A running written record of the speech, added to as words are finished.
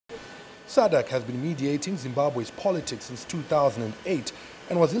SADC has been mediating Zimbabwe's politics since 2008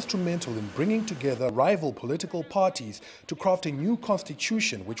 and was instrumental in bringing together rival political parties to craft a new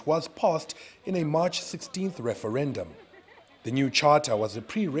constitution which was passed in a March 16th referendum. The new charter was a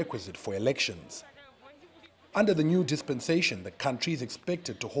prerequisite for elections. Under the new dispensation, the country is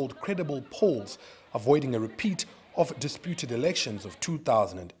expected to hold credible polls, avoiding a repeat of disputed elections of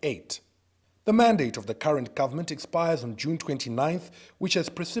 2008. The mandate of the current government expires on June 29th, which has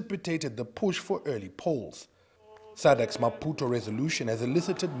precipitated the push for early polls. SADC's Maputo resolution has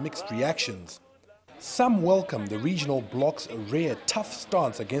elicited mixed reactions. Some welcome the regional bloc's rare tough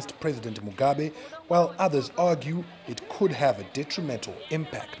stance against President Mugabe, while others argue it could have a detrimental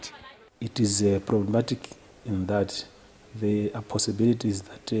impact. It is problematic in that there are possibilities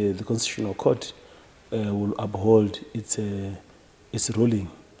that the Constitutional Court will uphold its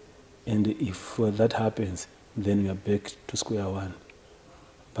ruling. And if that happens, then we are back to square one,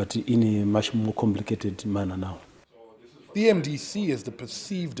 but in a much more complicated manner now. The MDC is the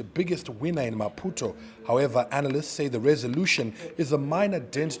perceived biggest winner in Maputo. However, analysts say the resolution is a minor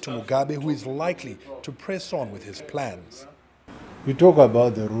dent to Mugabe, who is likely to press on with his plans. We talk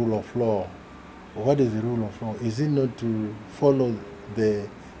about the rule of law. What is the rule of law? Is it not to follow the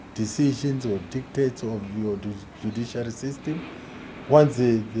decisions or dictates of your judiciary system? Once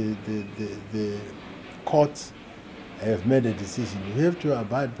the courts have made a decision, you have to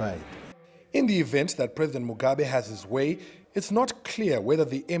abide by it. In the event that President Mugabe has his way, it's not clear whether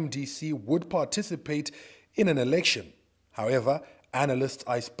the MDC would participate in an election. However, analysts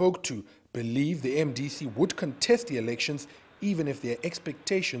I spoke to believe the MDC would contest the elections even if their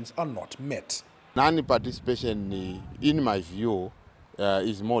expectations are not met. Non-participation, in my view,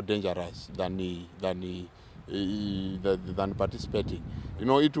 is more dangerous than participating. You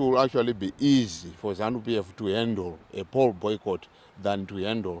know, it will actually be easy for Zanu-PF to handle a poll boycott than to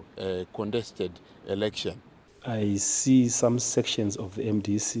handle a contested election. I see some sections of the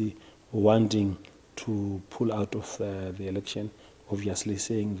MDC wanting to pull out of the election, obviously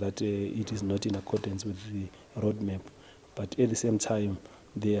saying that it is not in accordance with the roadmap. But at the same time,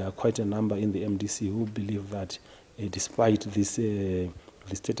 there are quite a number in the MDC who believe that despite this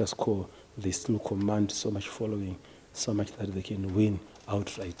the status quo, they still command so much following, so much that they can win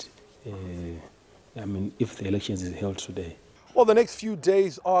outright. I mean, if the elections is held today. Well, the next few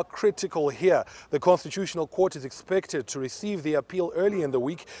days are critical here. The Constitutional Court is expected to receive the appeal early in the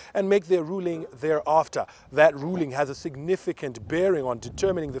week and make their ruling thereafter. That ruling has a significant bearing on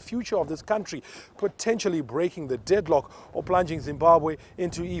determining the future of this country, potentially breaking the deadlock or plunging Zimbabwe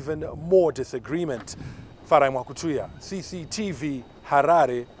into even more disagreement. Farai, Mwakutuya, CCTV,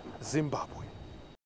 Harare, Zimbabwe.